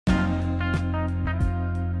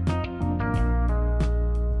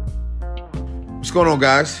What's going on,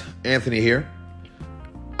 guys? Anthony here.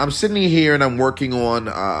 I'm sitting here and I'm working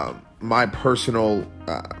on my personal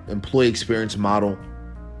employee experience model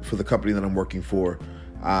for the company that I'm working for.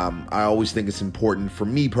 I always think it's important for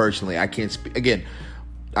me personally. I can't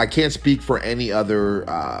speak for any other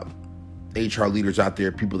HR leaders out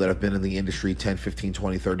there, people that have been in the industry 10, 15,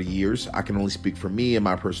 20, 30 years. I can only speak for me and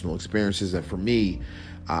my personal experiences. And for me,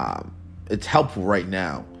 it's helpful right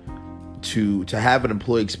now to have an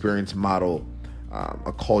employee experience model,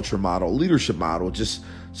 a culture model, leadership model, just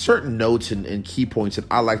certain notes and key points that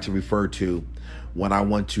I like to refer to when I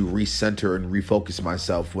want to recenter and refocus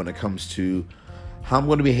myself when it comes to how I'm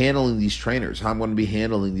going to be handling these trainers, how I'm going to be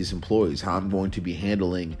handling these employees, how I'm going to be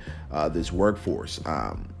handling this workforce.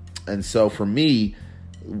 And so for me,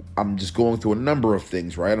 I'm just going through a number of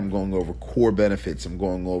things, right? I'm going over core benefits. I'm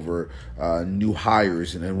going over new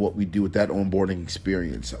hires and what we do with that onboarding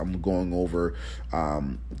experience. I'm going over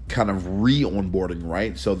kind of re-onboarding,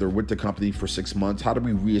 right? So they're with the company for 6 months. How do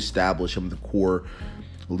we reestablish some of the core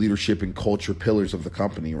leadership and culture pillars of the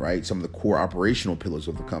company, right? Some of the core operational pillars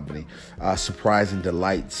of the company, surprise and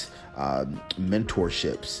delights,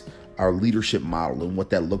 mentorships, our leadership model and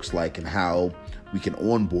what that looks like and how we can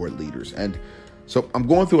onboard leaders. And so I'm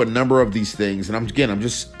going through a number of these things, and I'm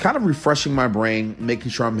just kind of refreshing my brain,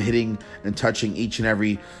 making sure I'm hitting and touching each and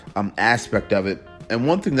every aspect of it. And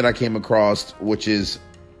one thing that I came across, which is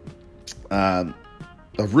a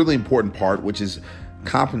really important part, which is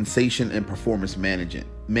compensation and performance management.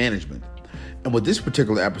 And with this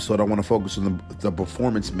particular episode, I want to focus on the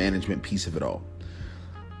performance management piece of it all.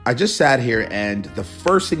 I just sat here and the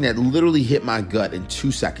first thing that literally hit my gut in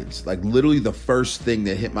 2 seconds, like literally the first thing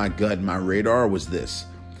that hit my gut and my radar was this.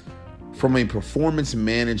 From a performance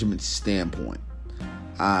management standpoint,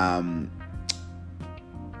 I'm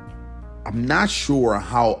not sure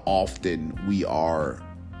how often we are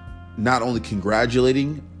not only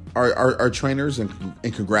congratulating our trainers and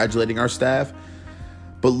congratulating our staff,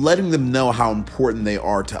 but letting them know how important they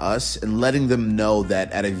are to us and letting them know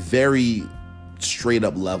that at a very straight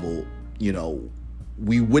up level,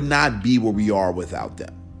 we would not be where we are without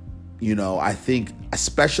them. I think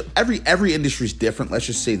especially every industry is different. Let's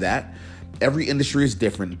just say that every industry is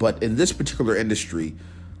different, but in this particular industry,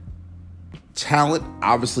 talent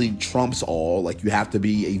obviously trumps all. Like, you have to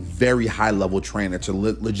be a very high level trainer to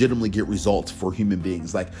legitimately get results for human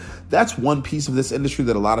beings. Like, that's one piece of this industry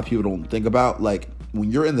that a lot of people don't think about. Like,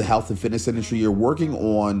 when you're in the health and fitness industry, you're working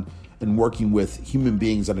with human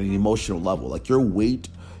beings at an emotional level. Like, your weight,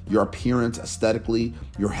 your appearance, aesthetically,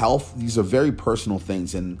 your health, these are very personal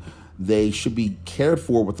things, and they should be cared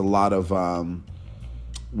for with a lot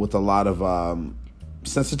of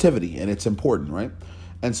sensitivity, and it's important, right?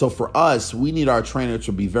 And so for us, we need our trainers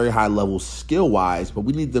to be very high level skill wise, but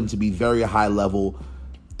we need them to be very high level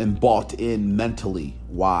and bought in mentally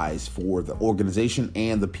wise for the organization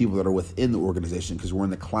and the people that are within the organization, because we're in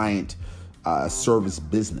the client service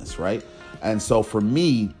business, right? And so for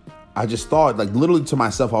me, I just thought, like, literally to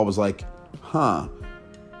myself, I was like, I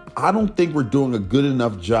don't think we're doing a good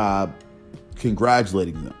enough job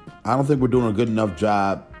congratulating them. I don't think we're doing a good enough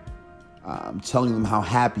job telling them how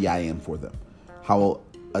happy I am for them, how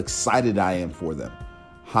excited I am for them,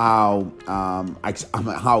 how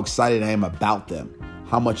excited I am about them,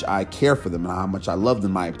 how much I care for them, and how much I love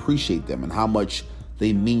them, I appreciate them, and how much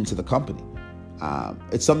they mean to the company.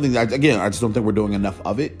 It's something that, again, I just don't think we're doing enough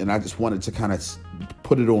of it. And I just wanted to kind of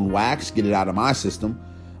put it on wax, get it out of my system,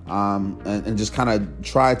 and just kind of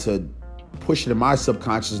try to push it in my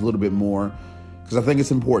subconscious a little bit more, because I think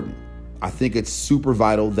it's important. I think it's super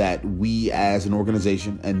vital that we as an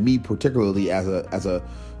organization, and me particularly as a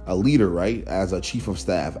leader, right, as a chief of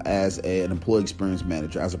staff, as an employee experience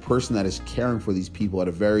manager, as a person that is caring for these people at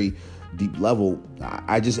a very deep level,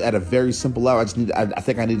 I just, at a very simple level, I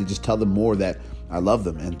think I need to just tell them more that I love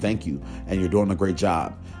them and thank you, and you're doing a great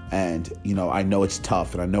job. And, I know it's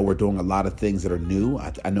tough, and I know we're doing a lot of things that are new.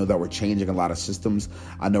 I know that we're changing a lot of systems.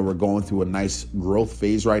 I know we're going through a nice growth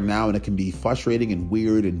phase right now, and it can be frustrating and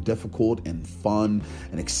weird and difficult and fun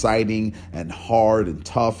and exciting and hard and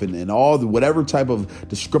tough and all the whatever type of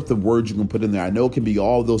descriptive words you can put in there. I know it can be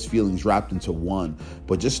all those feelings wrapped into one,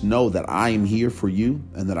 but just know that I am here for you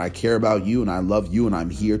and that I care about you and I love you, and I'm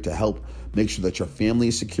here to help make sure that your family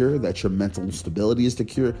is secure, that your mental stability is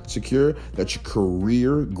secure, that your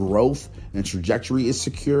career growth and trajectory is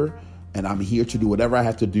secure. And I'm here to do whatever I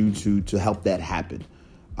have to do to help that happen.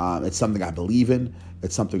 It's something I believe in.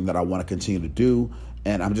 It's something that I want to continue to do.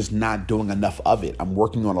 And I'm just not doing enough of it. I'm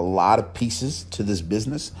working on a lot of pieces to this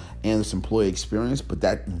business and this employee experience. But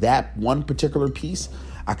that one particular piece,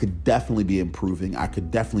 I could definitely be improving. I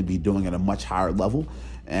could definitely be doing it at a much higher level.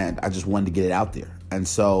 And I just wanted to get it out there. And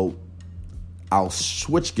so I'll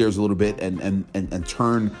switch gears a little bit and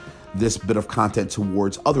turn this bit of content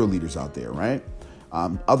towards other leaders out there, right?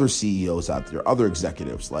 Other CEOs out there, other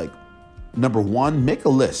executives. Like, number one, make a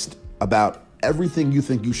list about everything you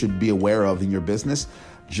think you should be aware of in your business,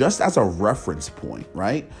 just as a reference point,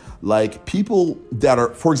 right? Like, people that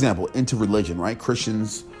are, for example, into religion, right?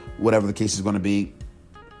 Christians, whatever the case is going to be,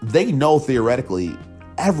 they know theoretically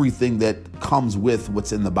everything that comes with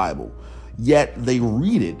what's in the Bible. Yet they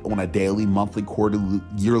read it on a daily, monthly, quarterly,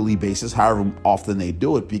 yearly basis, however often they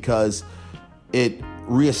do it, because it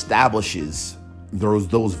reestablishes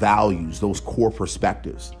those values, those core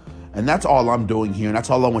perspectives. And that's all I'm doing here. And that's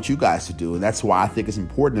all I want you guys to do. And that's why I think it's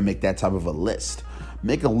important to make that type of a list.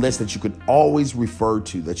 Make a list that you can always refer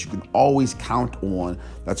to, that you can always count on,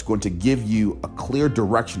 that's going to give you a clear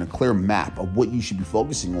direction, a clear map of what you should be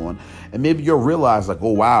focusing on. And maybe you'll realize, like,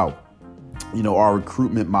 oh, wow, our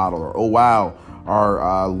recruitment model, or, oh, wow,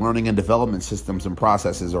 our learning and development systems and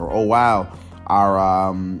processes, or, oh, wow,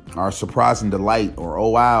 our surprise and delight, or, oh,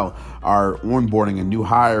 wow, our onboarding and new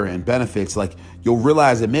hire and benefits. Like, you'll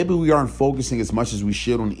realize that maybe we aren't focusing as much as we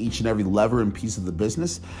should on each and every lever and piece of the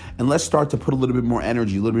business. And let's start to put a little bit more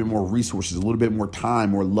energy, a little bit more resources, a little bit more time,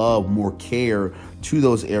 more love, more care to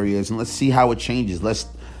those areas. And let's see how it changes. Let's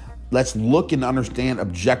look and understand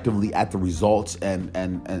objectively at the results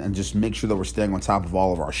and just make sure that we're staying on top of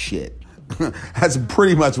all of our shit. That's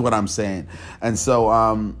pretty much what I'm saying. And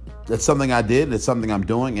so it's something I did. It's something I'm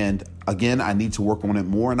doing. And again, I need to work on it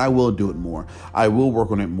more, and I will do it more. I will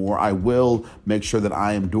work on it more. I will make sure that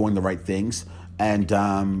I am doing the right things, and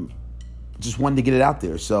just wanted to get it out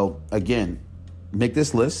there. So again, make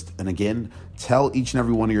this list. And again, tell each and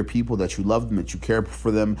every one of your people that you love them, that you care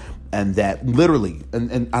for them, and that literally,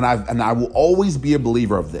 and I will always be a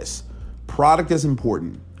believer of this. Product is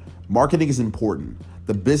important. Marketing is important.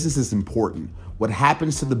 The business is important. What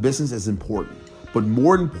happens to the business is important. But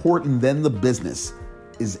more important than the business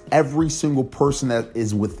is every single person that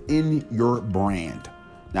is within your brand.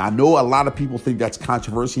 Now, I know a lot of people think that's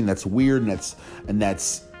controversy and that's weird and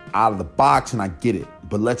that's out of the box, and I get it.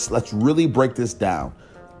 But let's really break this down.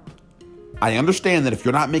 I understand that if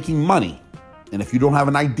you're not making money, and if you don't have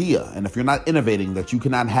an idea, and if you're not innovating, that you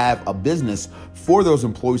cannot have a business for those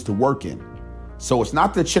employees to work in. So it's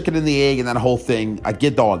not the chicken and the egg and that whole thing. I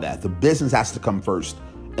get all that. The business has to come first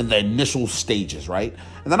in the initial stages, right?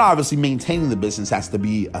 And then obviously maintaining the business has to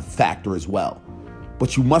be a factor as well.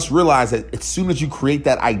 But you must realize that as soon as you create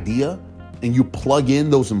that idea and you plug in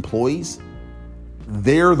those employees,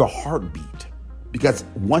 they're the heartbeat. Because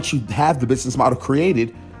once you have the business model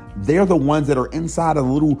created, they're the ones that are inside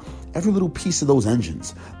every little piece of those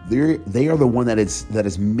engines. They are the one that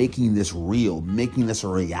is making this real, making this a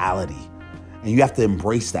reality. And you have to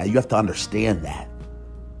embrace that. You have to understand that.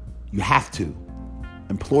 You have to.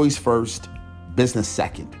 Employees first, business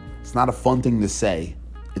second. It's not a fun thing to say.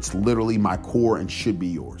 It's literally my core and should be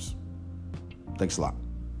yours. Thanks a lot.